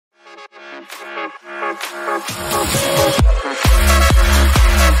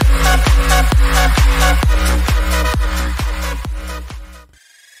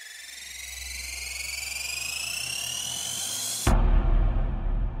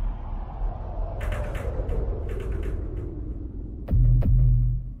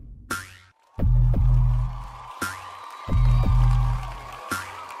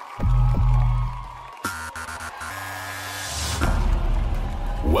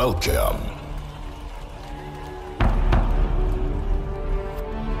Welcome.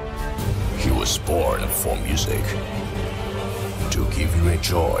 He was born for music, to give you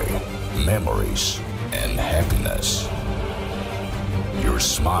joy, memories, and happiness. Your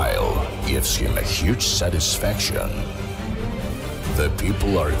smile gives him a huge satisfaction. The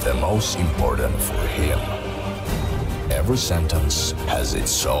people are the most important for him. Every sentence has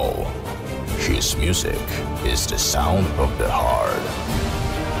its soul. His music is the sound of the heart.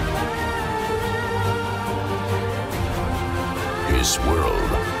 His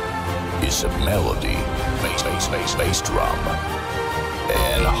world is a melody, bass drum,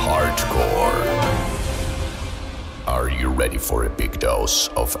 and hardcore. Are you ready for a big dose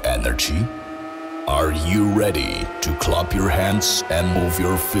of energy? Are you ready to clap your hands and move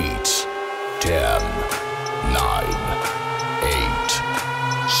your feet? 10, 9, 8,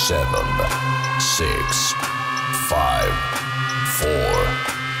 7, 6, 5, 4,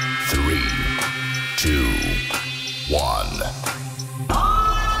 3, 2, 1.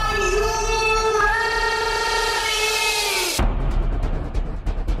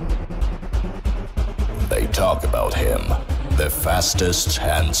 They talk about him, the fastest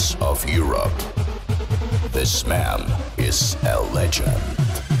hands of Europe. This man is a legend.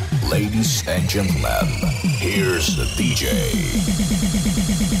 Ladies and gentlemen, here's the DJ.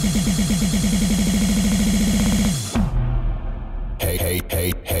 Hey,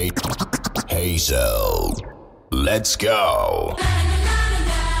 Hazel. Let's go.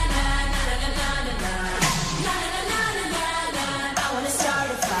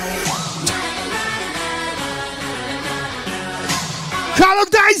 Halo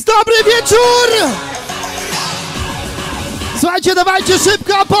Gdańsk, dobry wieczór! Słuchajcie, dawajcie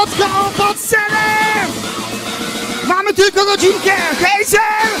szybko pod scenę! Mamy tylko godzinkę!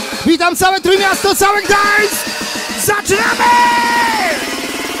 Hazel! Witam całe Trójmiasto, cały Gdańsk! Zaczynamy!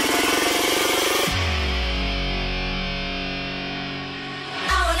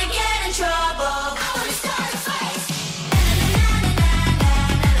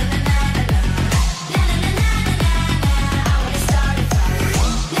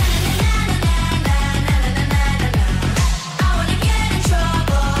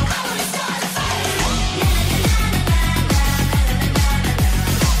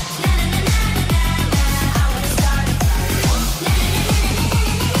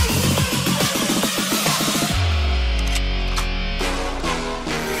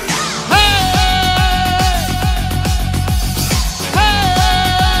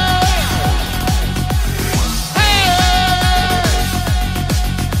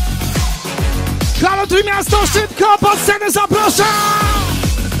 Trójmiasto, szybko pod scenę zapraszam!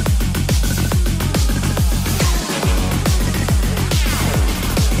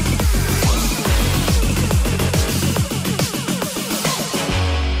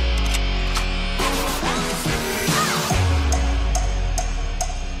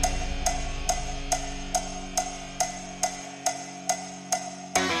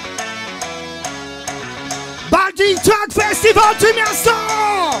 Baltic Truck Festival Trójmiasto!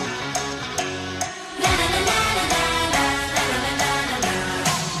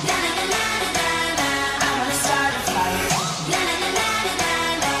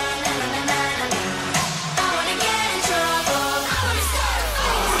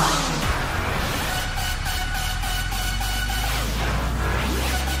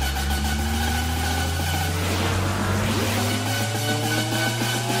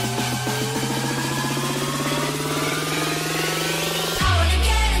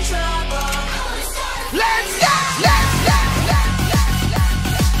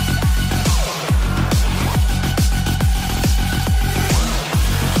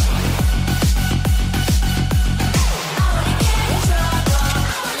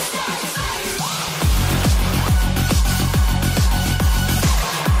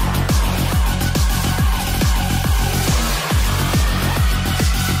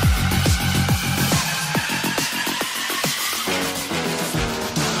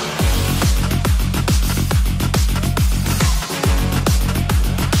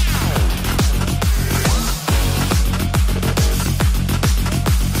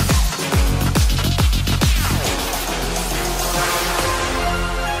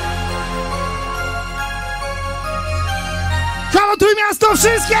 Trójmiasto,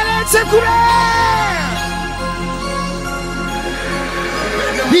 wszystkie ręce w górę!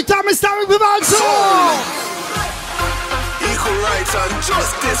 Witamy stałych bywalców! Equal rights and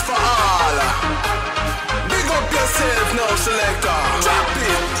justice for all. Big up yourself now, selector. Drop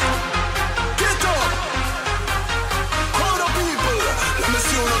it. Get up. Crowd of people. Let me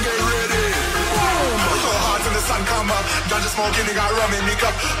see you get ready. Boom. Hearts in the sun come up. Don't just smoke, you got rum in me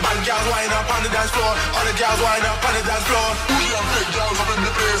cup. Bad girls wind up on the dance floor. All the girls wind up on the dance floor. We have big girls up in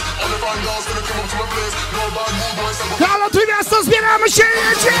the place. All the fine girls gonna come up to my place. No bad move boys. Halo Trójmiasto, zbieramy się i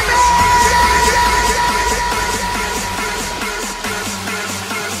jedziemy!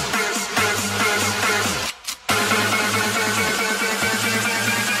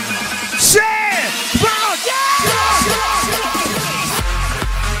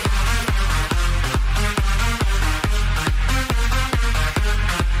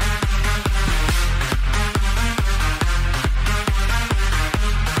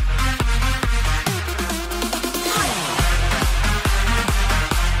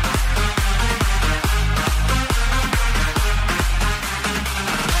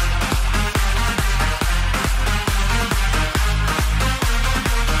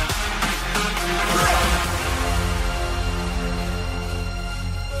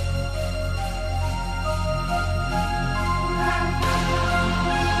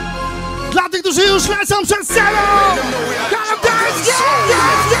 Dla tych, którzy już lecą przez sceną!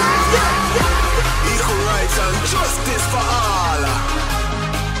 Equal rights and justice for all.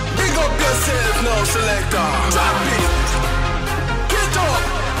 Big up yourself now, selector. Drop it. Get up.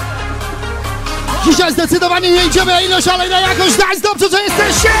 Dzisiaj zdecydowanie nie idziemy na ilość, ale na jakość. Dać dobrze, że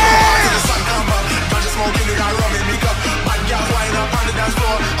jesteście!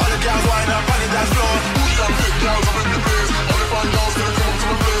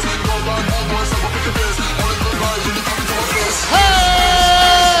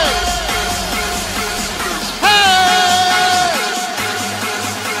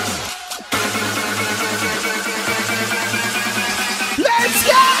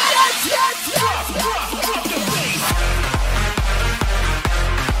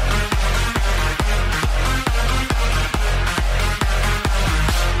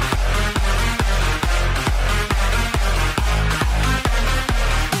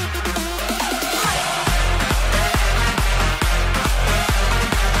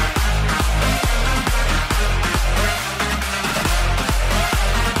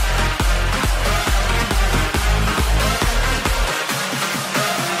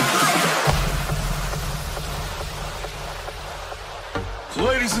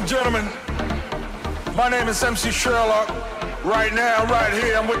 Ladies and gentlemen, my name is MC Sherlock. Right now, right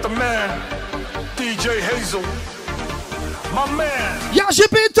here, I'm with the man, DJ Hazel. My man. Ja się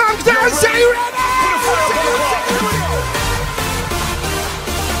pytam, kto jest ready?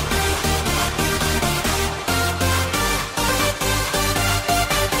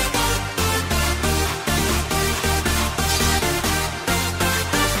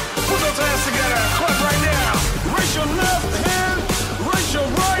 Put those hands together, clap right now. Raise your left hand, raise your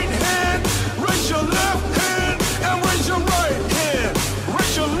right hand, raise your left hand, and raise your right hand.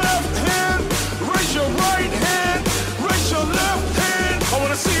 Raise your left hand, raise your right hand, raise your left hand. I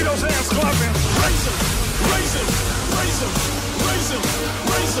wanna see those hands clapping. Raise them, raise them, raise them, raise them,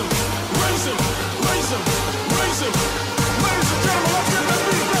 raise them, raise them, raise them, raise them. Ladies and gentlemen, let's get this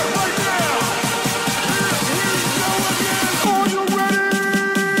beat back right now. Here we go again. Are you ready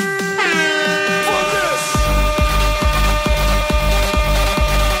for this?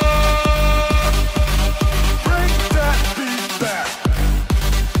 Bring that beat back.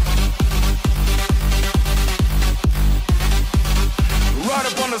 Right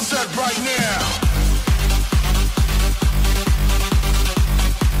up on the set right now.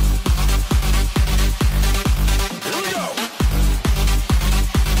 Here we go.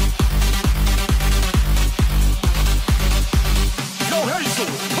 Yo, Hazel,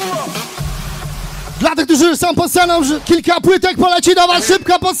 pull up. Dla tych, którzy są pod sceną, kilka płytek poleci do was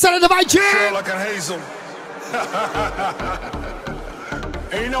szybko pod scenę, dawajcie! Sherlock and Hazel.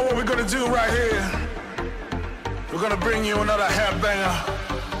 And you know what we're gonna do right here? We're gonna bring you another hat banger.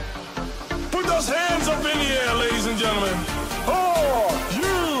 Put those hands up in the air, ladies and gentlemen. Are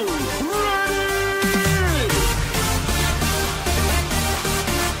you ready?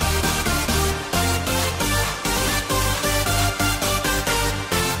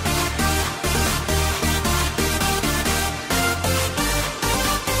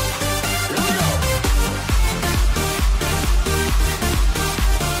 Here we go.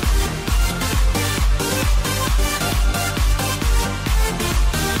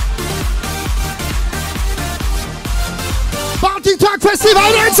 Baltic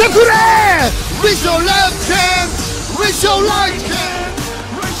Festival, ręce w górę! With your left hand, with your right hand.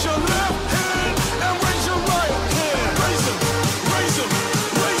 Raise your left hand and raise your right hand. Raise them, raise them,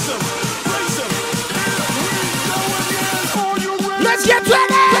 raise them, raise them. Here we go again. Are you ready? Let's get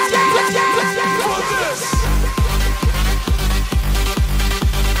ready! Let's get ready! For this.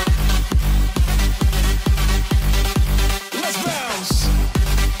 Let's bounce.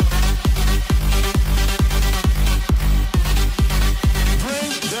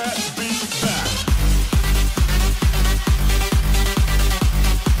 Bring that beat back.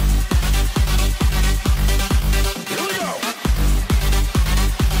 Here we go.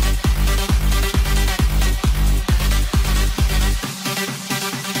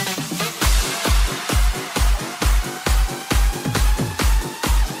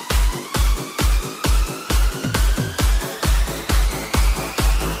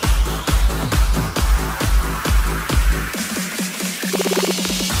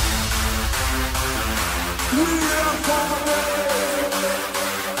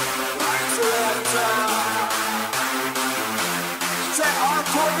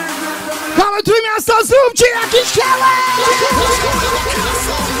 Ale Trójmiasto, zróbcie jakiś challenge!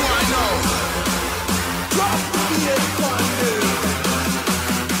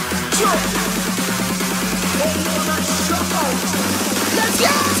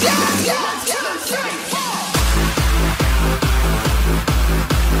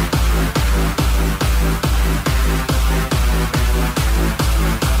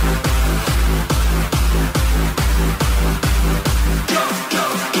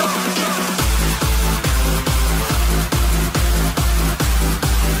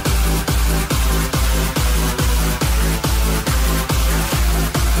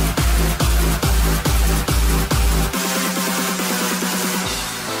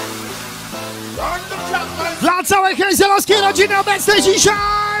 Dla całej hazelowskiej rodziny obecnej dzisiaj!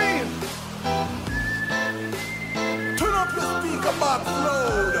 Turn up your speaker box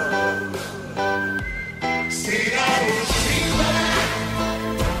load.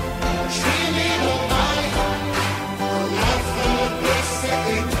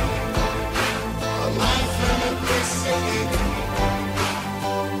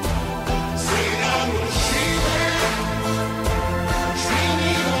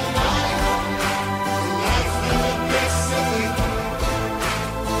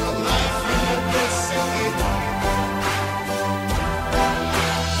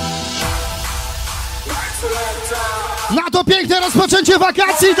 Na to piękne rozpoczęcie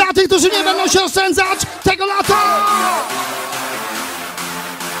wakacji dla tych, którzy nie będą się oszczędzać tego lata!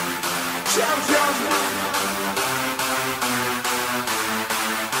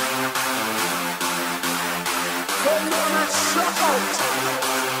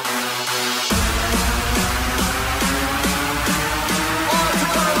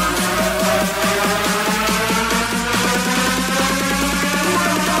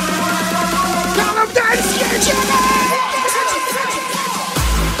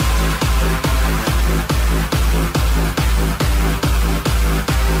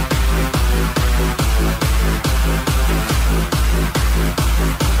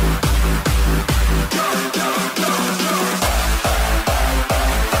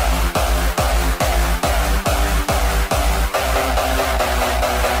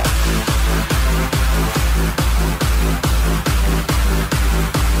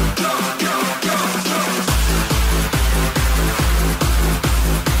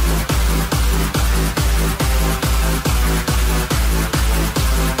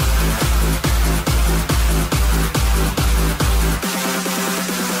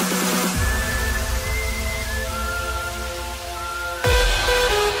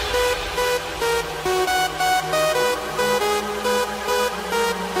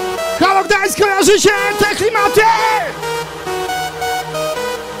 Kojarzycie te klimaty?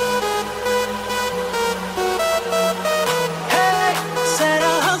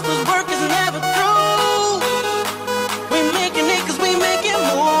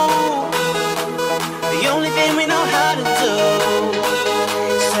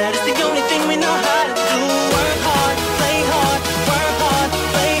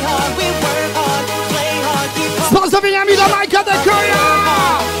 Z pozdrowieniami dla Majka Dekoja!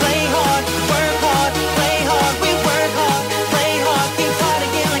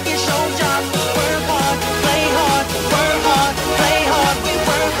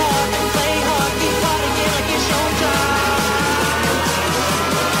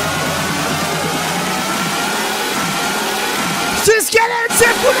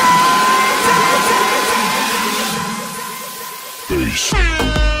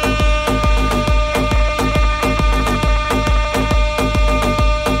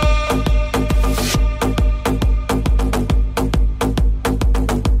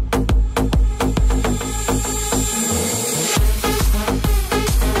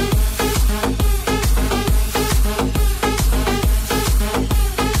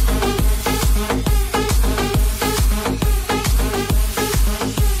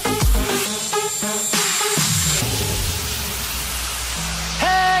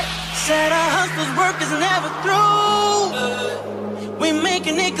 said our hustler's work is never through. We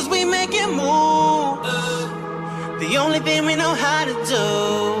making it cause we make it move. The only thing we know how to do.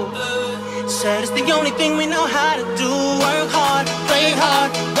 Said it's the only thing we know how to do. Work hard, play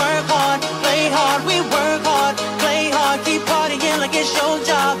hard, work hard, play hard. We work hard, play hard, keep partying like it's your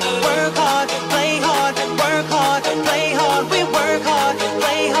job. Work hard, play hard, work hard, play hard. We work hard,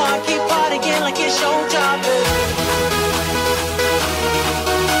 play hard, keep partying like it's your job.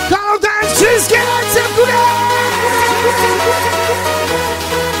 Call dance, wszystkie ręce w górę!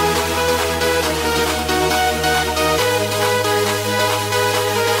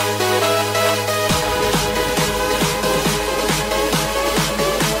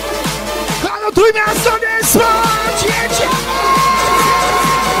 Halo, Trójmiasto, nie spać, jedziemy!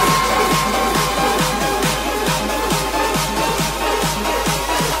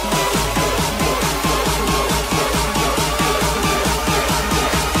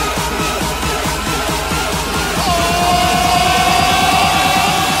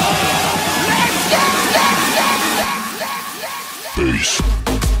 Peace.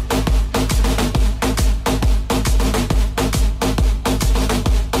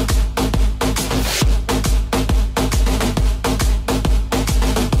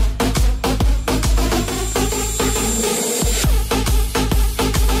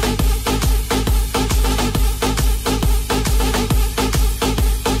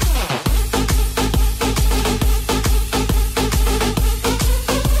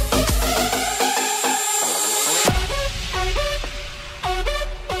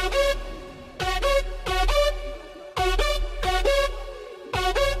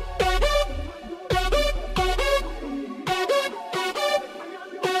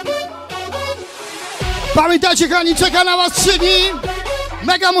 Pamiętajcie, kochani, czeka na was 3 dni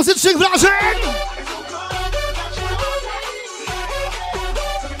mega muzycznych wrażeń!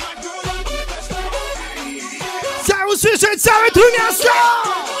 Chcę usłyszeć całe Trójmiasto!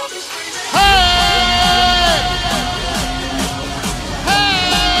 Hej! Hej!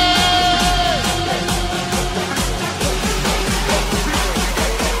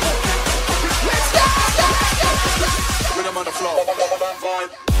 Rhythm on the floor.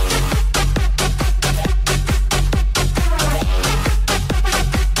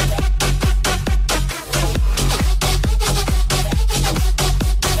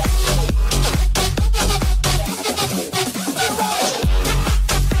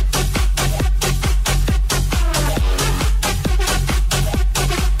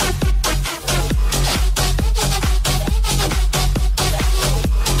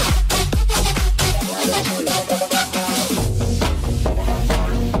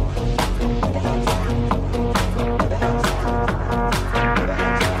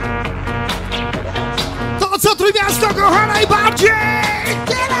 To co Trójmiasto kocha najbardziej!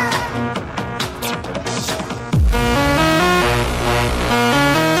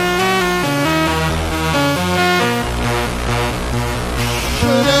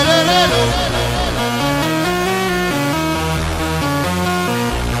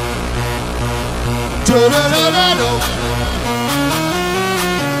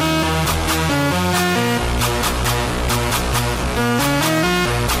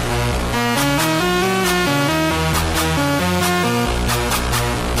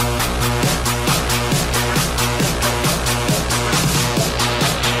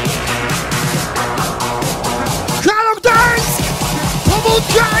 Halo Gdańsk!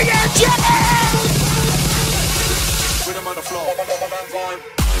 Pobudka, jedziemy! Rhythm on the floor.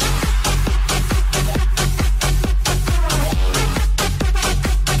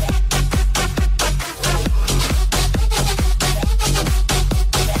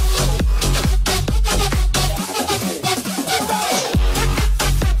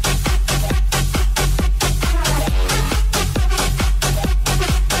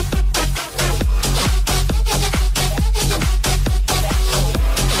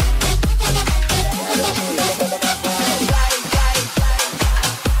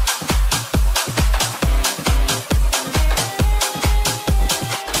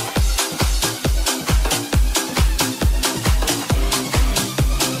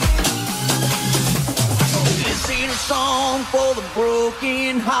 Song for the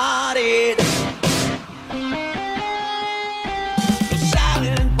broken hearted.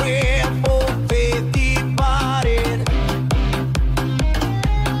 Silent prayer for faith departed.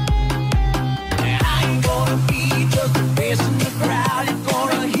 I ain't gonna be just a face in the crowd. You're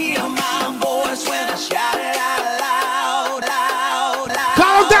gonna hear my voice when I shout it out loud, loud, loud.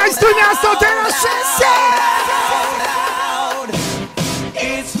 Halo Gdańsk, Trójmiasto, teraz wszyscy!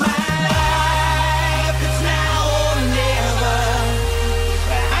 It's my life, it's now or never.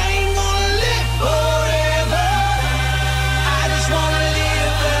 I ain't gonna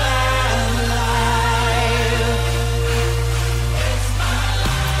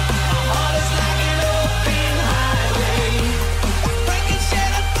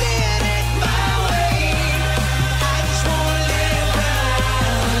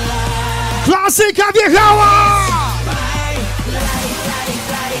klasyka wjechała!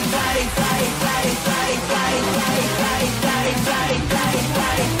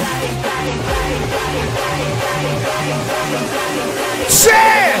 Trzy,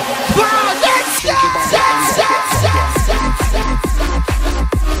 dwa, let's go!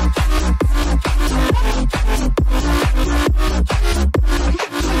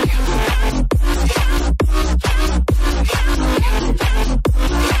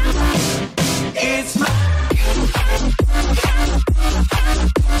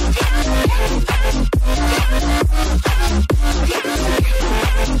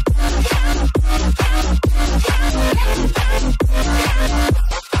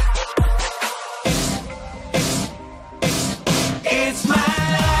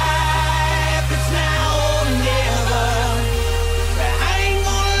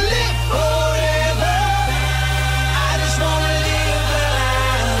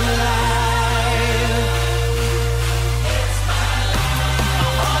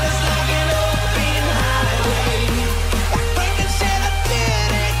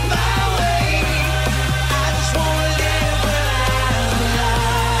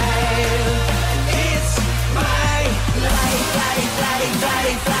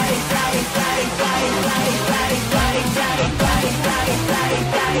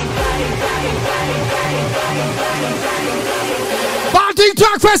 Baltic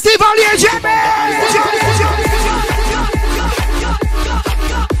Truck Festival, jedziemy!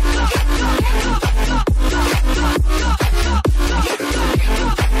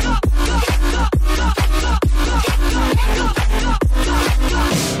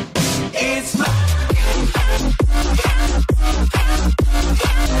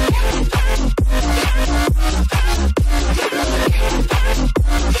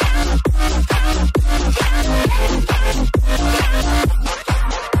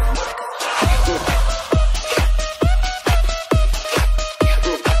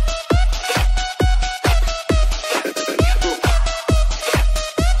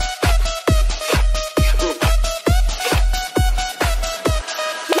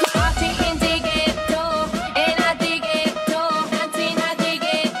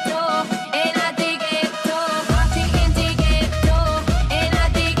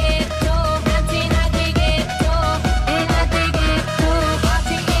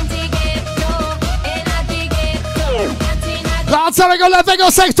 Dla całego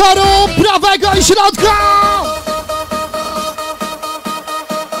lewego sektoru, prawego i środka!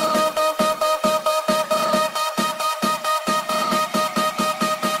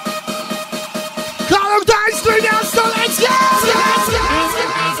 Halo Gdańsk, miasto, let's go!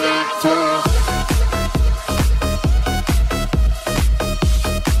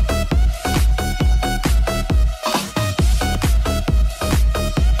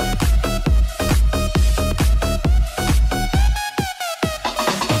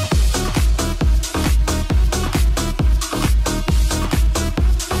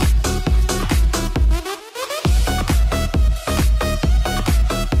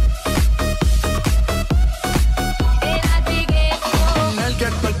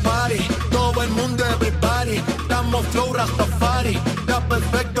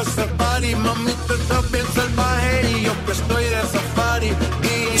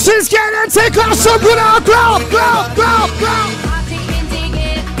 Wszystkie ręce klaszą, góra, klop, klop, klop, klop!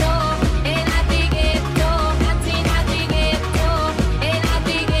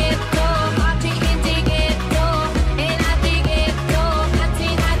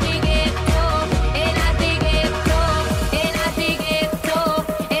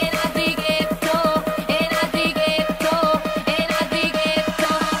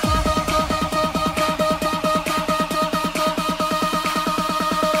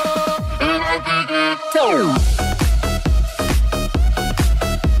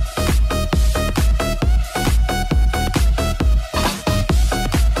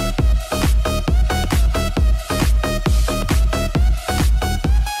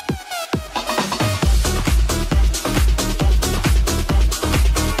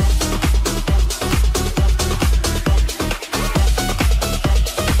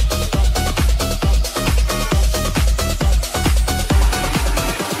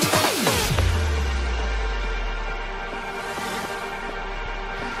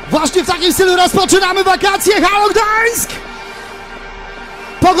 Właśnie w takim stylu rozpoczynamy wakacje, halo Gdańsk!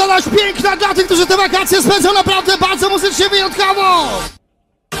 Pogoda piękna dla tych, którzy te wakacje spędzą naprawdę bardzo muzycznie wyjątkowo!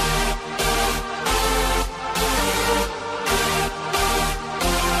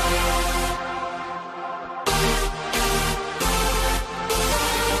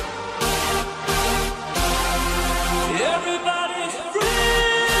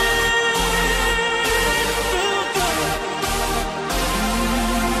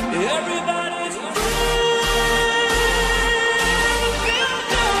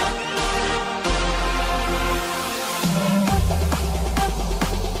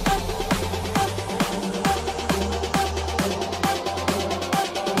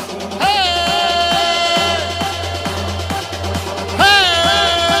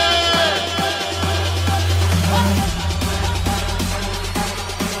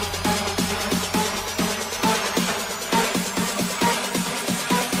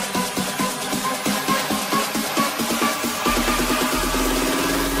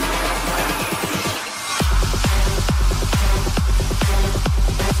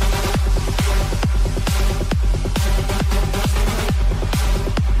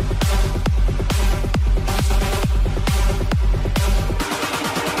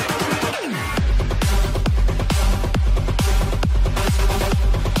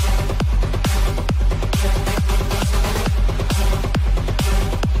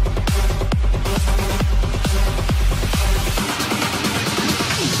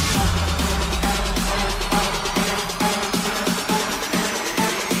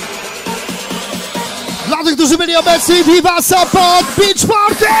 Dla tych, którzy byli obecni, Viva Support Beach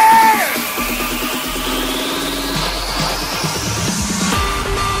Party!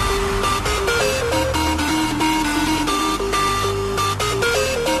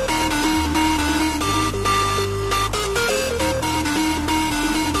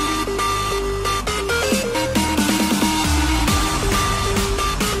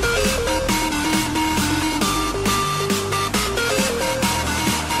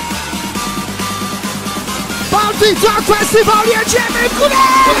 Baltic Festival, jedziemy w górę!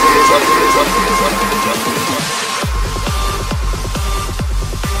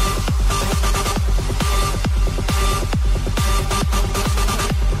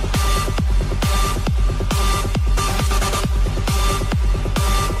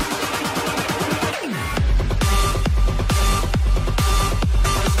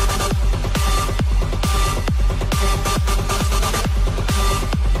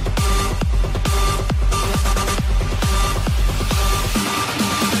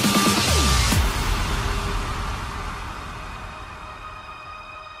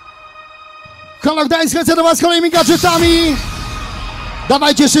 Halo Gdańsk, lecę do was kolejnymi gadżetami.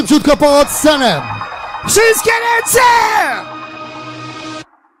 Dawajcie szybciutko pod scenę. Wszystkie ręce!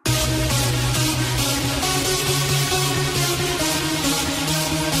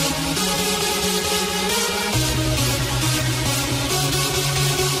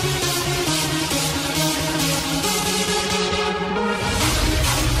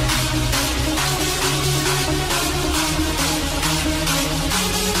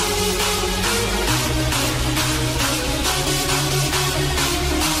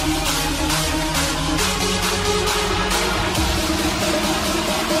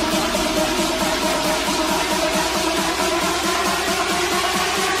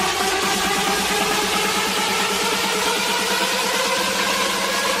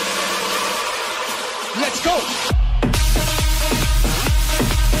 Let's go!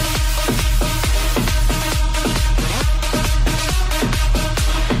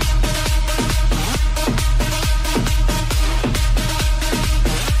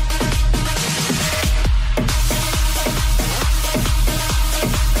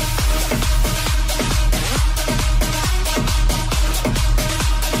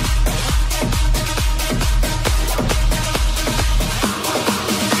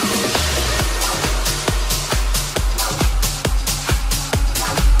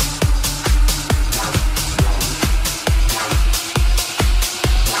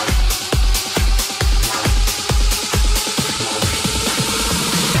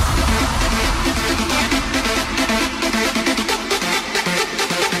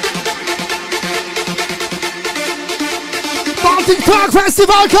 Baltic Talk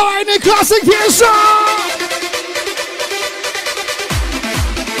Festival, kolejny klasyk wjeżdża!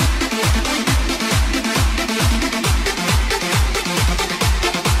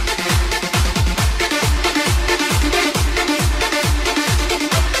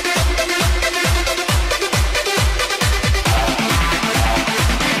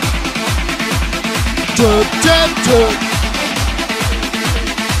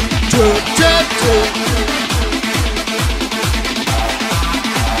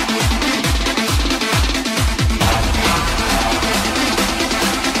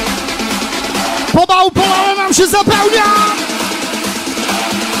 Pomału polana nam się zapełnia!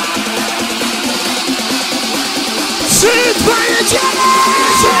 3, 2, jedziemy!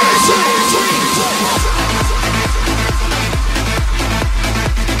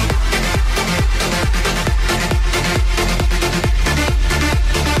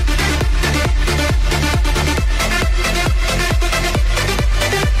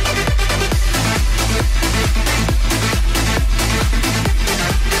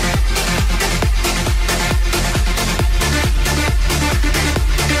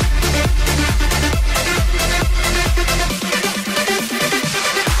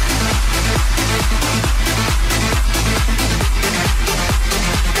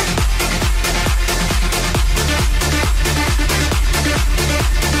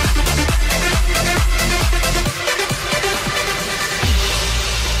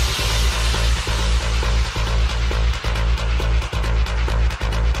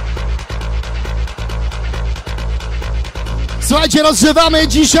 Słuchajcie, rozgrzewamy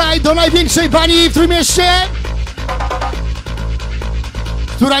dzisiaj do największej bani w Trójmieście,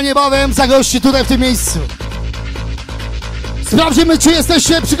 która niebawem zagości tutaj w tym miejscu. Sprawdzimy, czy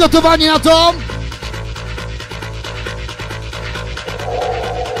jesteście przygotowani na to.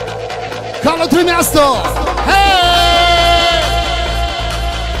 Halo Trójmiasto! Hej!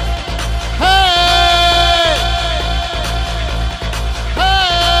 Hej! Hej!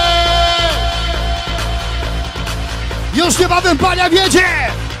 niebawem pania wiedzie!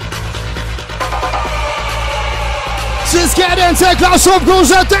 Wszystkie ręce klaszą w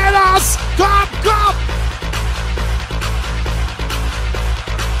górze teraz! Kop, kop!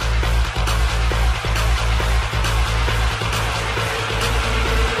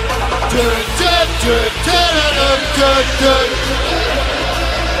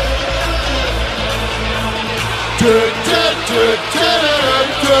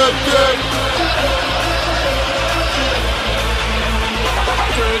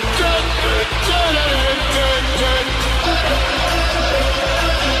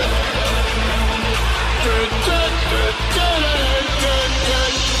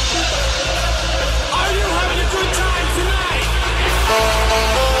 Are you having a good time tonight?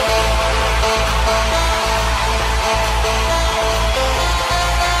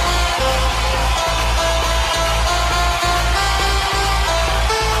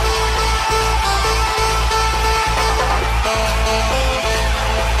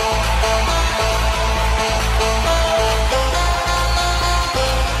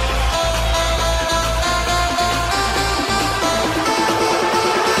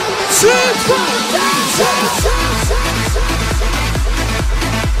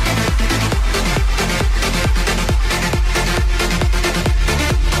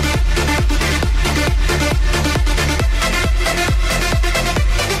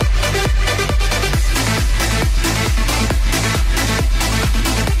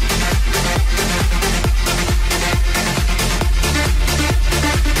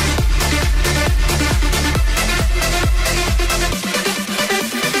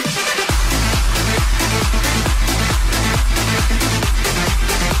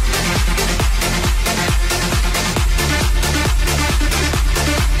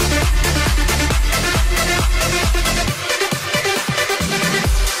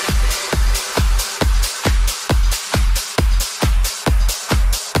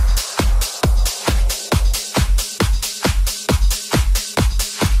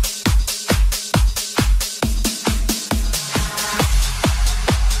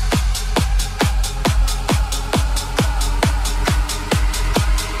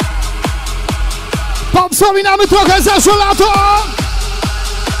 Wspominamy trochę zeszłe lato!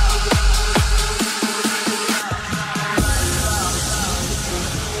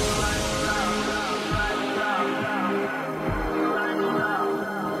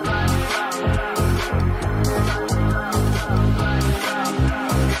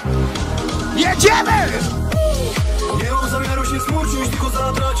 Jedziemy! Nie mam zamiaru się smucić, tylko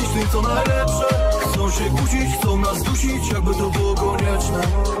zatracić tym co najlepsze. Chcą się kłócić, chcą nas dusić, jakby to było konieczne.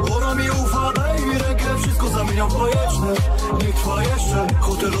 Ona mi ufa, daj mi rękę, wszystko zamieniam w bajeczne. Niech trwa jeszcze,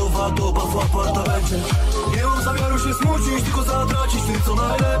 hotelowa doba w apartamencie. Nie mam zamiaru się smucić, tylko zatracić tym co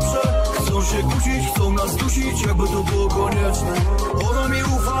najlepsze. Chcą się kłócić, chcą nas dusić, jakby to było konieczne. Ona mi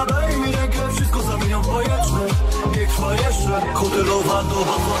ufa, daj mi rękę, wszystko zamieniam w bajeczne. Niech trwa jeszcze, hotelowa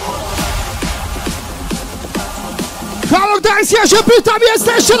doba w apartamencie. Halo Gdańsk, ja się pytam,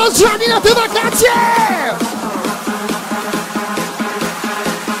 jesteście rozgrzani na te wakacje?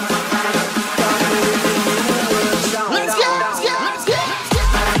 Let's go, let's go, let's go.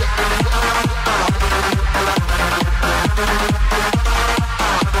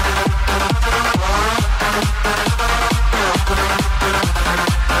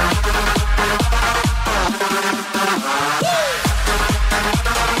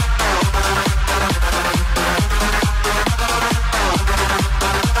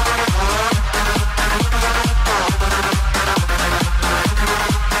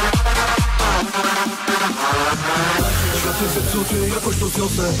 Jakoś to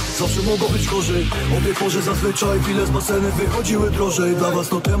zniosę, zawsze mogło być gorzej. O tej porze zazwyczaj bile z baseny wychodziły drożej. Dla was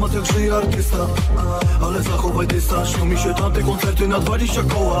to temat jak żyje artysta, ale zachowaj dystans. Śnią mi się tamte koncerty na 20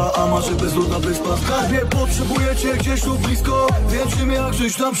 koła, a marzę bezludna wyspa. W skarbie potrzebujecie gdzieś tu blisko, wiem jak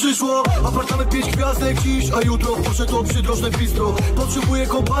żyć tam przyszło. Apartament 5 gwiazdek dziś, a jutro proszę to przydrożne bistro. Potrzebuję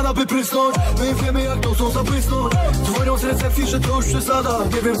kompana by prysnąć, my wiemy jak to są zabłysnąć. Dzwonią z recepcji, że to już przesada,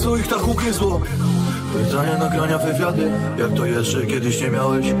 nie wiem co ich tak ugryzło. Pytania, nagrania, wywiady, jak to jeszcze kiedyś nie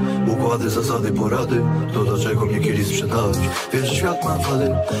miałeś? Układy, zasady, porady, to dlaczego mnie kiedyś sprzedałeś? Wiesz, że świat ma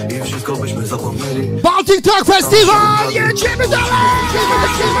fale i wszystko byśmy zapomnieli. Baltic Talk Festival, jedziemy dalej!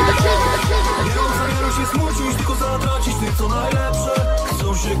 Nie mam zamiaru się smucić, tylko zatracić tych co najlepsze.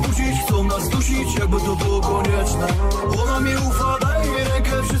 Chcą się kłócić, chcą nas dusić, jakby to było konieczne. Ona mi ufa, daj mi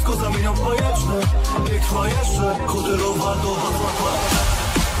rękę, wszystko zamieniam w bajeczne. Niech trwa jeszcze, hotelowa doba.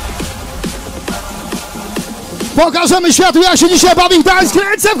 Pokażemy światu, jak się dzisiaj bawi Gdańsk,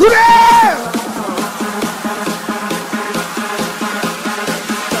 ręce w górę!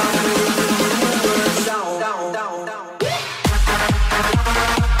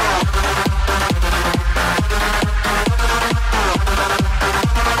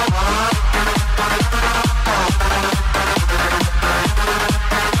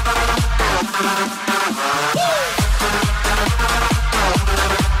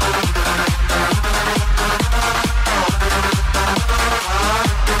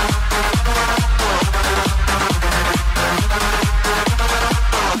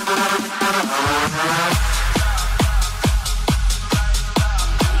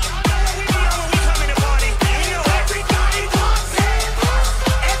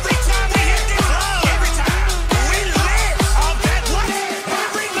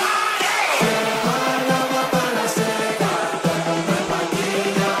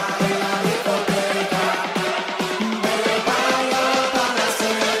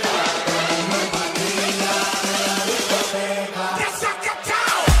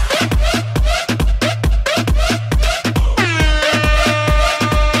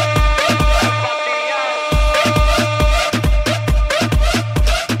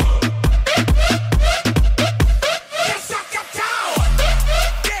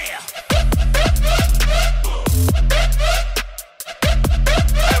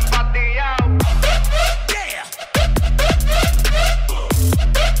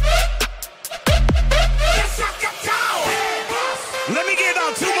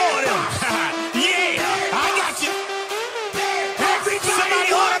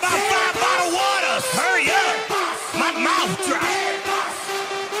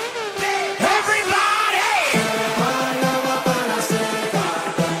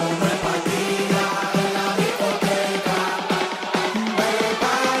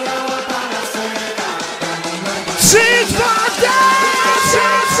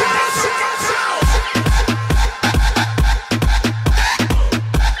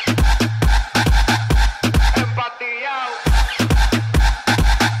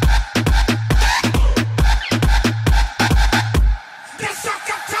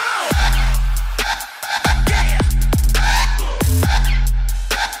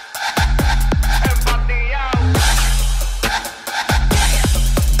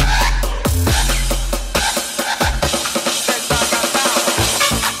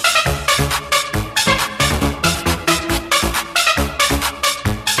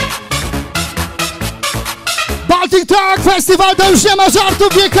 tak, festiwal to już nie ma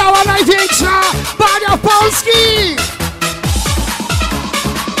żartów, wiekała największa bania Polski!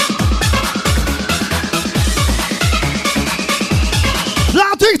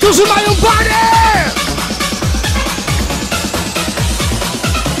 Dla tych, którzy mają banie!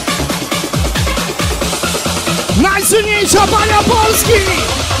 Najsłynniejsza bania Polski!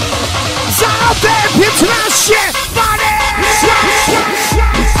 Zatem 15 banie!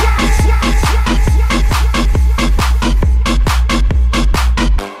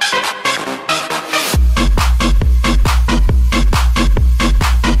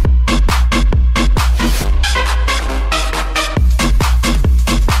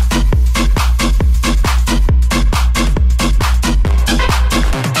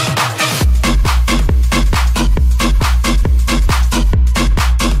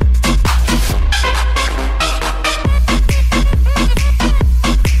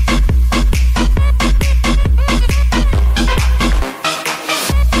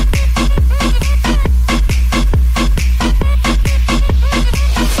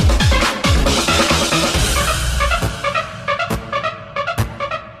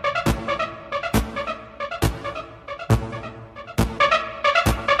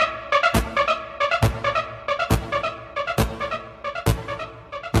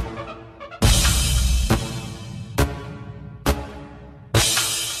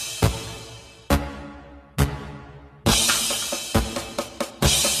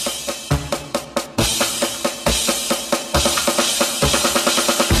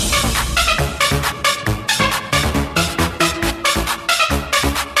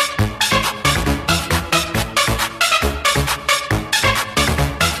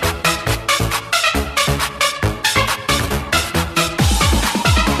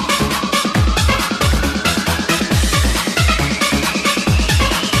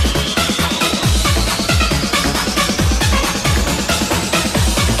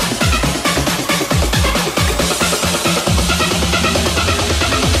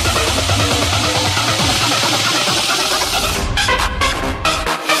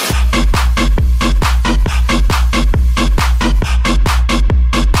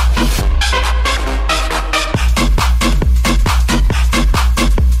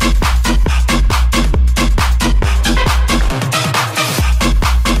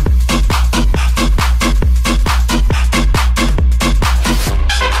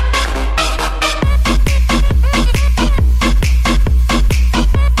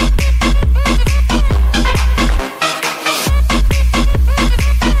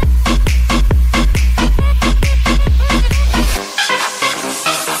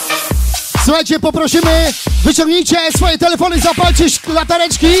 Słuchajcie, poprosimy, wyciągnijcie swoje telefony, zapalcie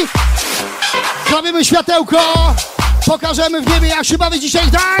latareczki, zrobimy światełko, pokażemy w niebie, jak się bawi dzisiaj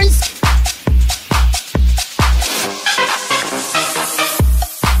Gdańsk.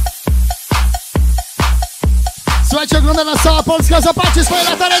 Słuchajcie, ogląda nas cała Polska, zapalcie swoje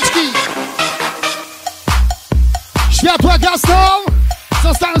latareczki. Światła gasną,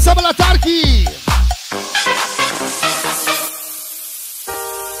 zostaną same latarki.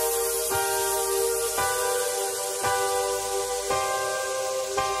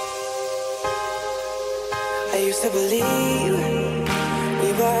 I used to believe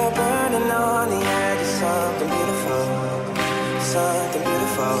we were burning on the edge of something beautiful, something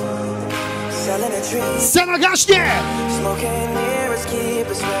beautiful. Selling a dream, Scena gaśnie! smoking mirrors keep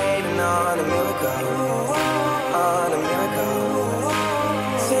us waiting on a miracle, on a miracle.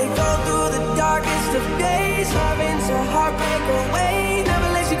 Say go through the darkest of days, having to heartbreak away. Never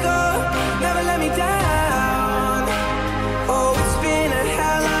let you go, never let me down. Oh, it's been a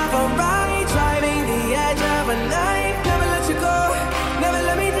hell of a ride, driving the edge of a knife. Never let you go, never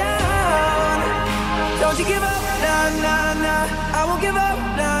let me down. Don't you give up, nah, nah, nah. I won't give up,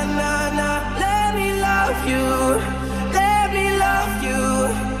 nah, nah, nah. Let me love you, let me love you.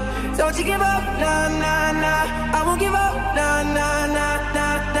 Don't you give up, nah, nah, nah. I won't give up, nah, nah, nah,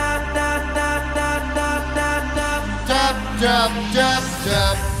 nah, nah, nah, nah, nah, nah, nah, nah. Tap, tap, tap,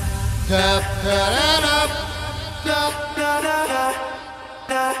 tap, tap, tap, tap, tap. Na na na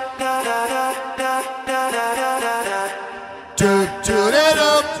na na na na na na na na na. Do, do, da,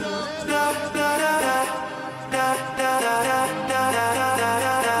 da. Na na na na na na na na na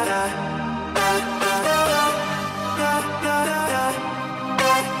na na na.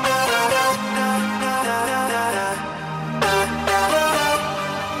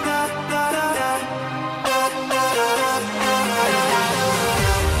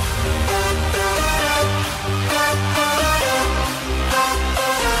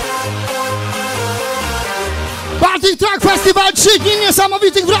 Baltic Festiwal, 3 dni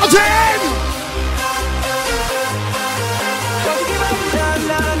niesamowitych wrażeń!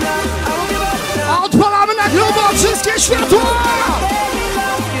 wszystkie światła!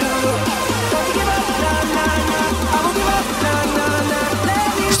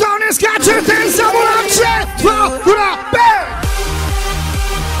 Kto nie skacze, ten zamulacze! Dwa, góra, bang!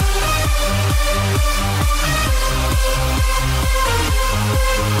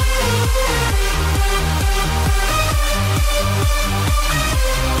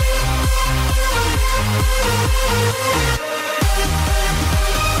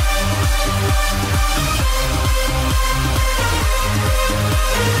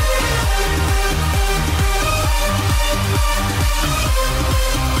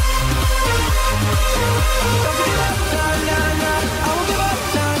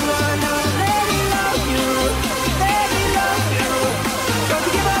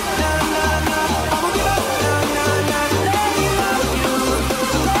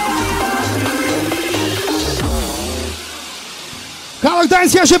 Halo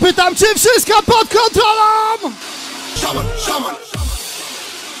Gdańsk, ja się pytam, czy wszystko pod kontrolą? Szaman, szaman.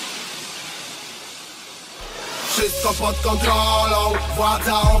 Wszystko pod kontrolą,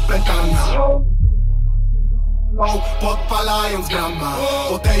 władza opętana. Podpalając grama,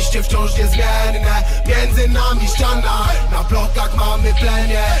 podejście wciąż niezmienne. Między nami ściana, na blokach mamy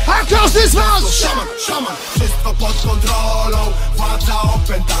plemię. A każdy z was! Szaman, szaman. Wszystko pod kontrolą, władza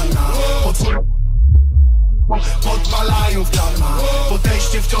opętana. Podpalają w grama,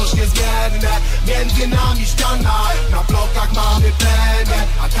 podejście wciąż niezmienne. Między nami ściana, na blokach mamy plemię.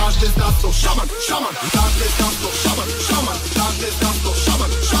 A każdy z nas to szaman, szaman. Każdy z nas to szaman, szaman. Każdy z nas to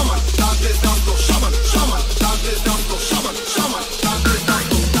szaman, szaman. Każdy z nas to szaman, szaman. Każdy z nas to szaman, szaman. Każdy z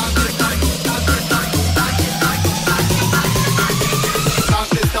nas to, każdy z nas to, każdy z nas to,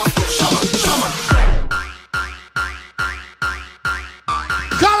 każdy z nas to szaman, szaman.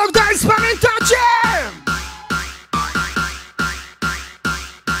 Halo Gdańsk, pamiętacie?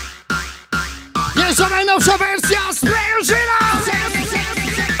 Jest to najnowsza wersja sprężyna!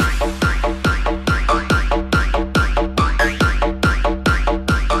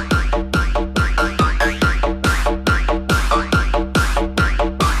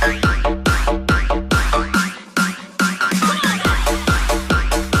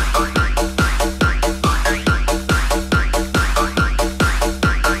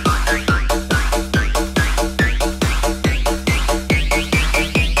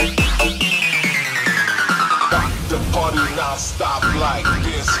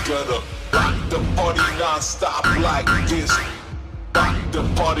 Stop like this. Rock the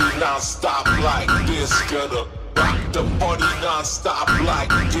party non-stop like this. Gonna rock the party non-stop like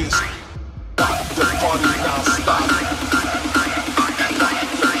this. Rock the party non-stop.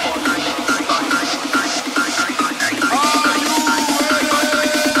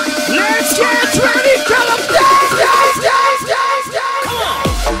 Let's get ready, come on, dance, dance, dance, dance, dance. Come on.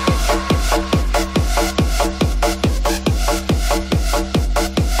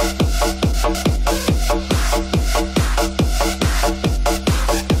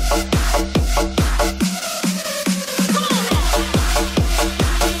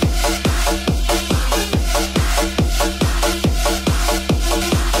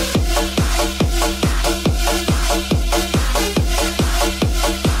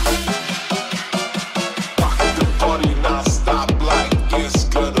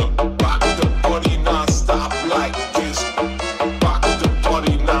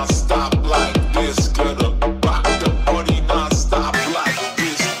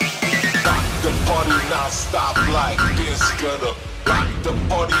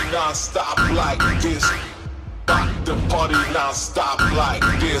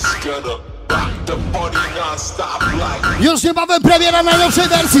 Już niebawem premiera najnowszej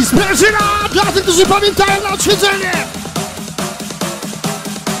wersji sprężyna dla tych, którzy pamiętają na odświeżenie.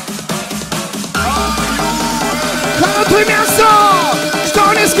 Halo Trójmiasto!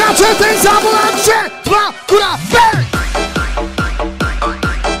 Kto nie skacze, ten zamulacze! Dwa, góra, bang!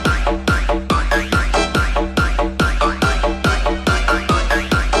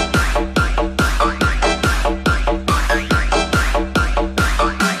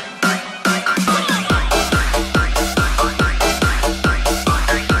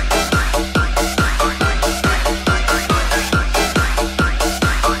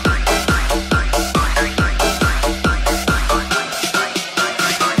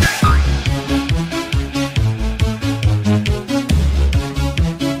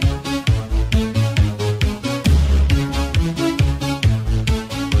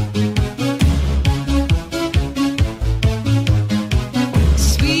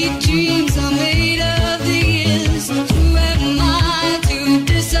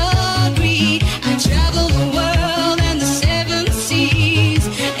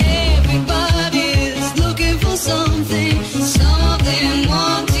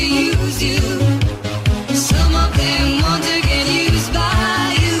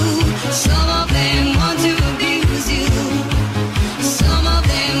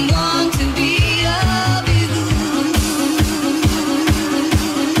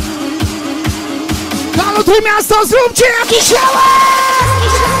 całe Trójmiasto, zróbcie jakiś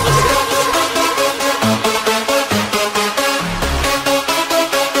hałas!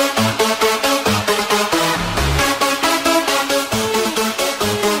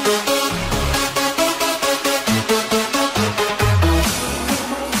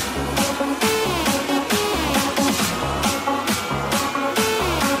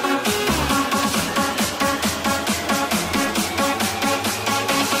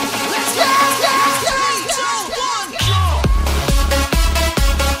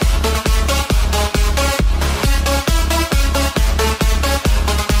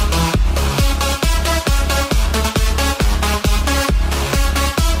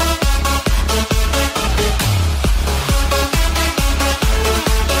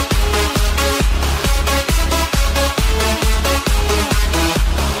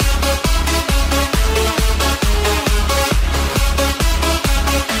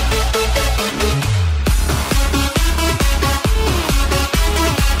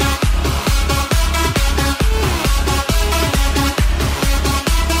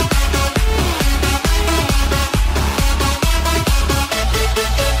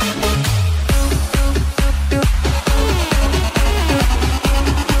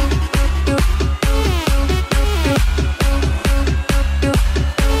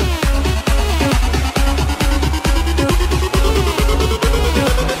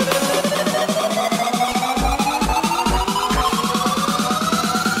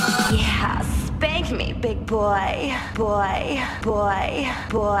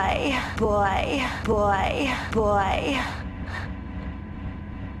 boy.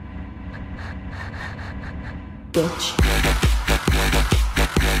 Bitch.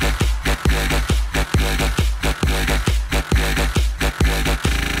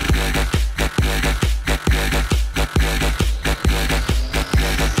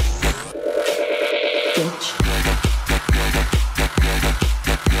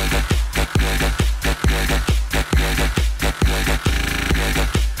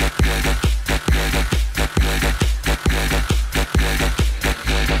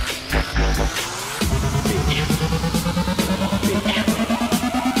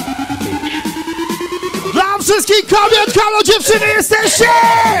 Wszystkich kobiet, halo dziewczyny, jesteście!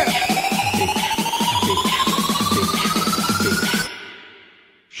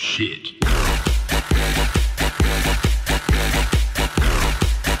 Shit.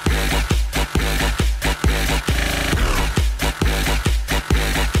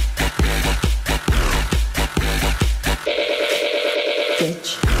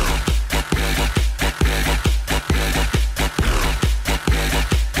 Bitch.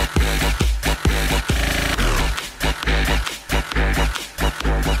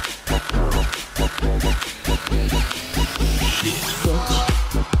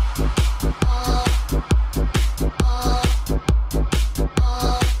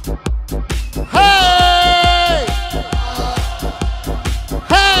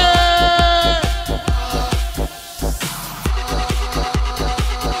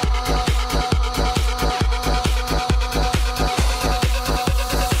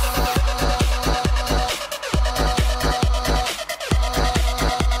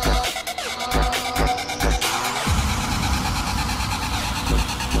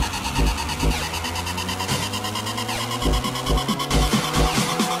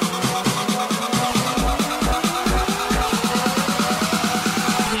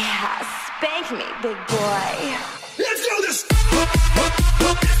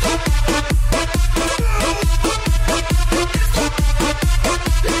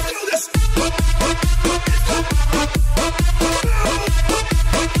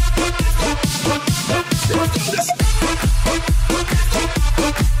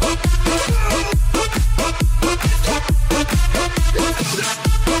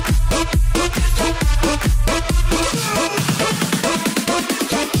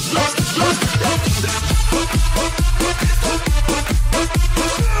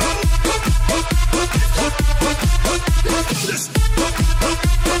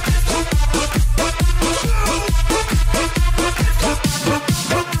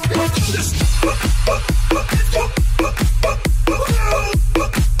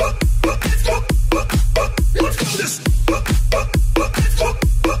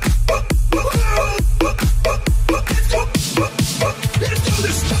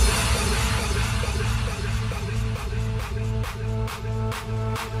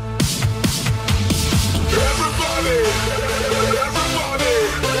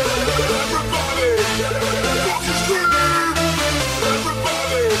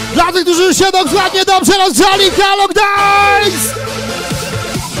 Dla tych, którzy się dokładnie dobrze rozgrzali, halo Gdańsk!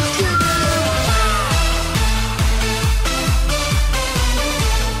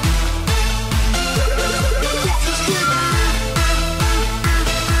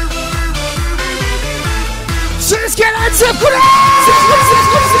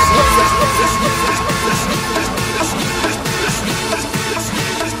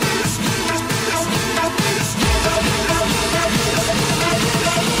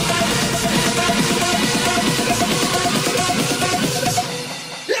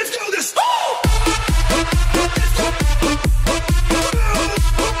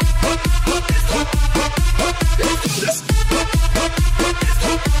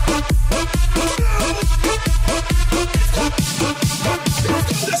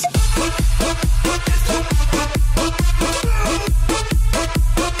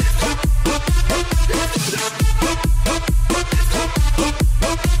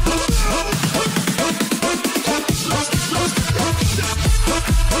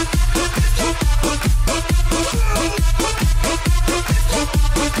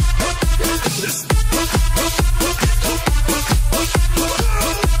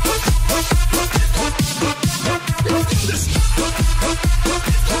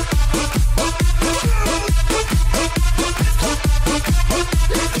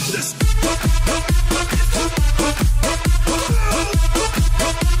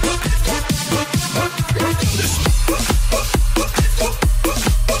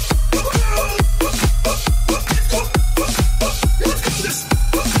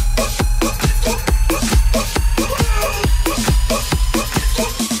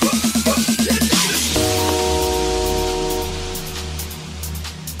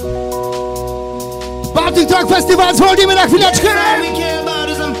 Baltic Track Festival, zwolnimy na chwileczkę!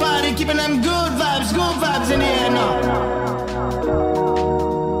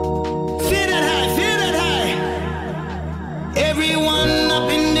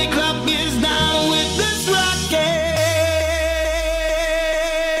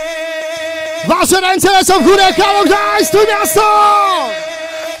 Wasze ręce lecą w górę, Halo Gdańsk, tu miasto!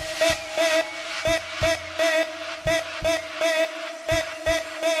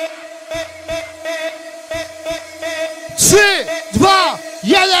 Trzy, dwa,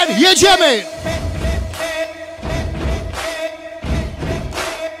 jeden, jedziemy!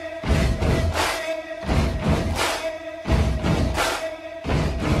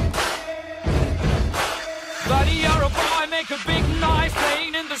 Buddy, you're a boy, make a big noise,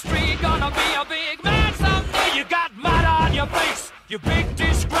 playing in the street, gonna be a big man someday. You got mud on your face, you big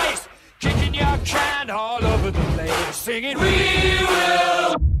disgrace, kicking your can all over the place, singing, we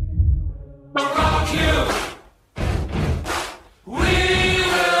will rock you. We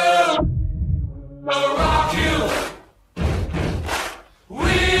will rock you. We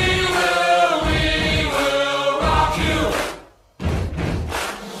will rock you.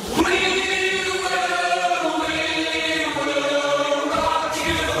 We will rock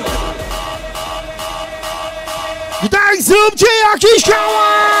you. Gdańsk, zróbcie jakiś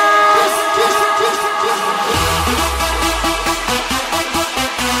hałas!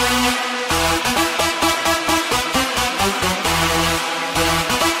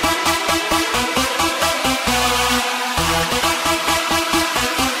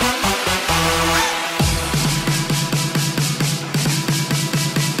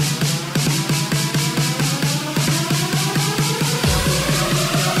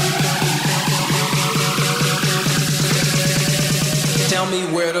 Tell me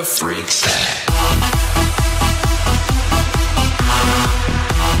where the freaks at.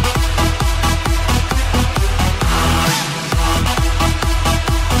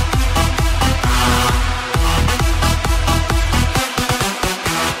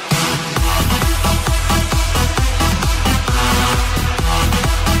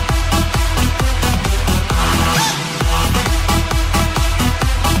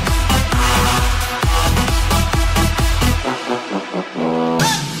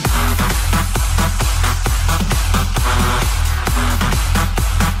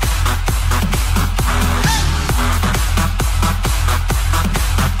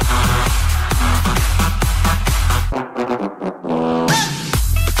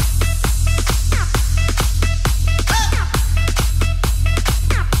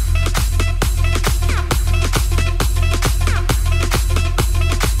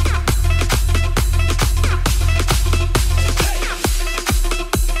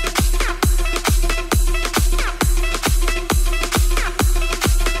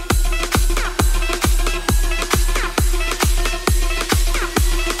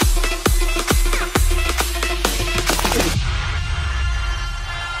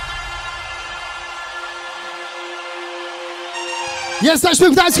 Jesteśmy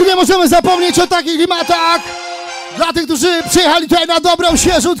w Gdańsku, nie możemy zapomnieć o takich klimatach. Dla tych, którzy przyjechali tutaj na dobrą,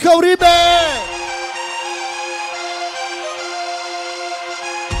 świeżutką rybę.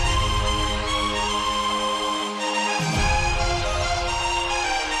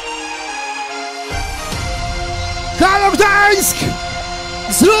 Gdańsk!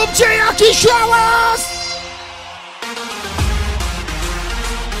 Zróbcie jakiś hałas!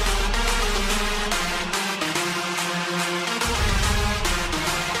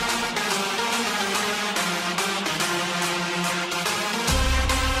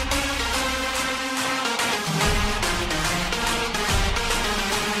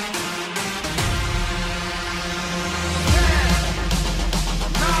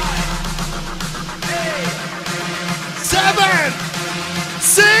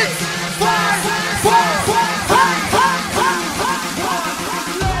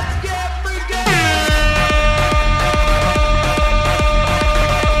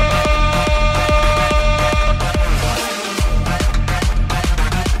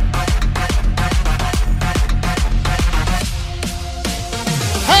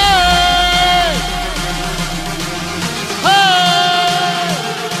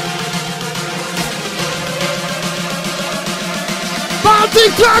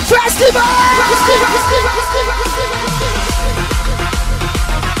 Baltic Truck Festival!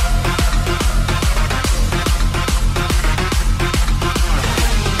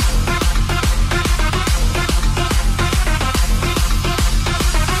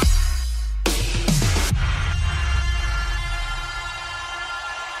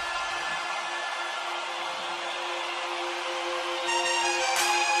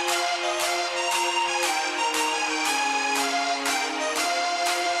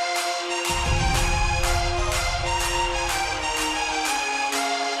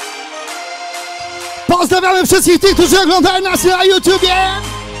 Pozdrawiamy wszystkich tych, którzy oglądają nas na YouTubie!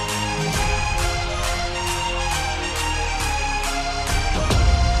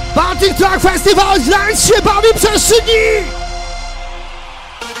 Baltic Truck Festival Gdańsk się bawi przez 3 dni!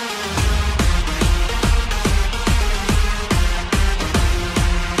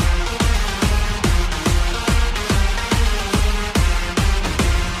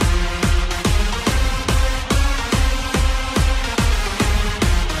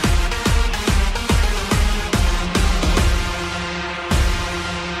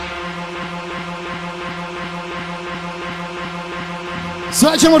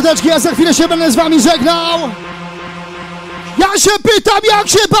 Słuchajcie mordeczki, ja za chwilę się będę z wami żegnał. Ja się pytam, jak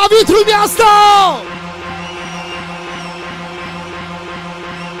się bawi Trójmiasto!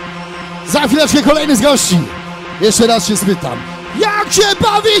 Za chwileczkę kolejny z gości. Jeszcze raz się spytam, jak się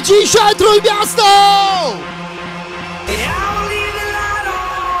bawi dzisiaj Trójmiasto?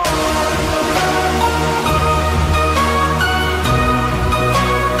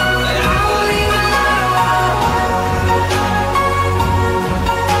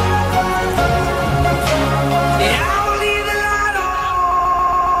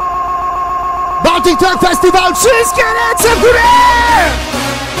 Baltic Truck Festival, wszystkie ręce w górę!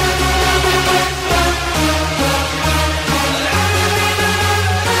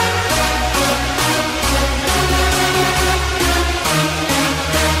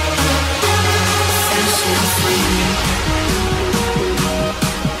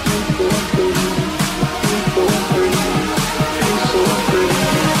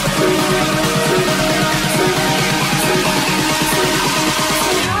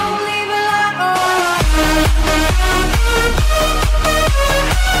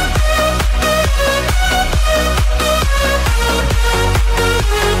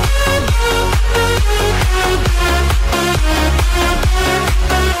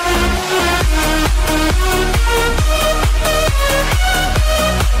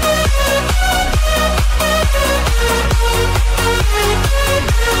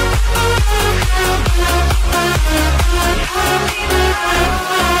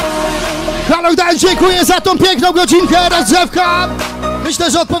 Dziękuję za tą piękną godzinkę, rozgrzewka.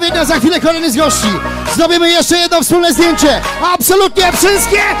 Myślę, że odpowiednia za chwilę kolejny z gości. Zrobimy jeszcze jedno wspólne zdjęcie. Absolutnie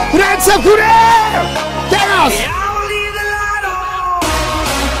wszystkie ręce w górę! Teraz!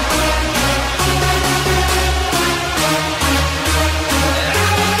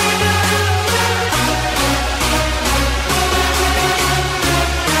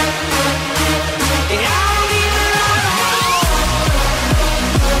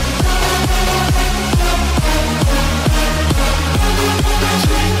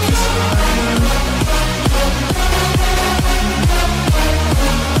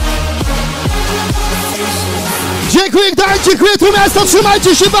 Dziękuję Gdańsk, dziękuję Trójmiasto,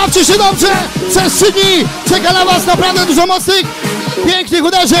 trzymajcie się, bawcie się dobrze! Przez 3 dni czeka na was naprawdę dużo mocnych, pięknych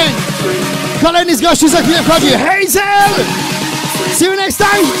uderzeń! Kolejny z gości za chwilę wchodzi, Hazel! See you next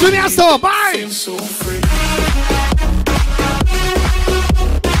time, Trójmiasto, bye!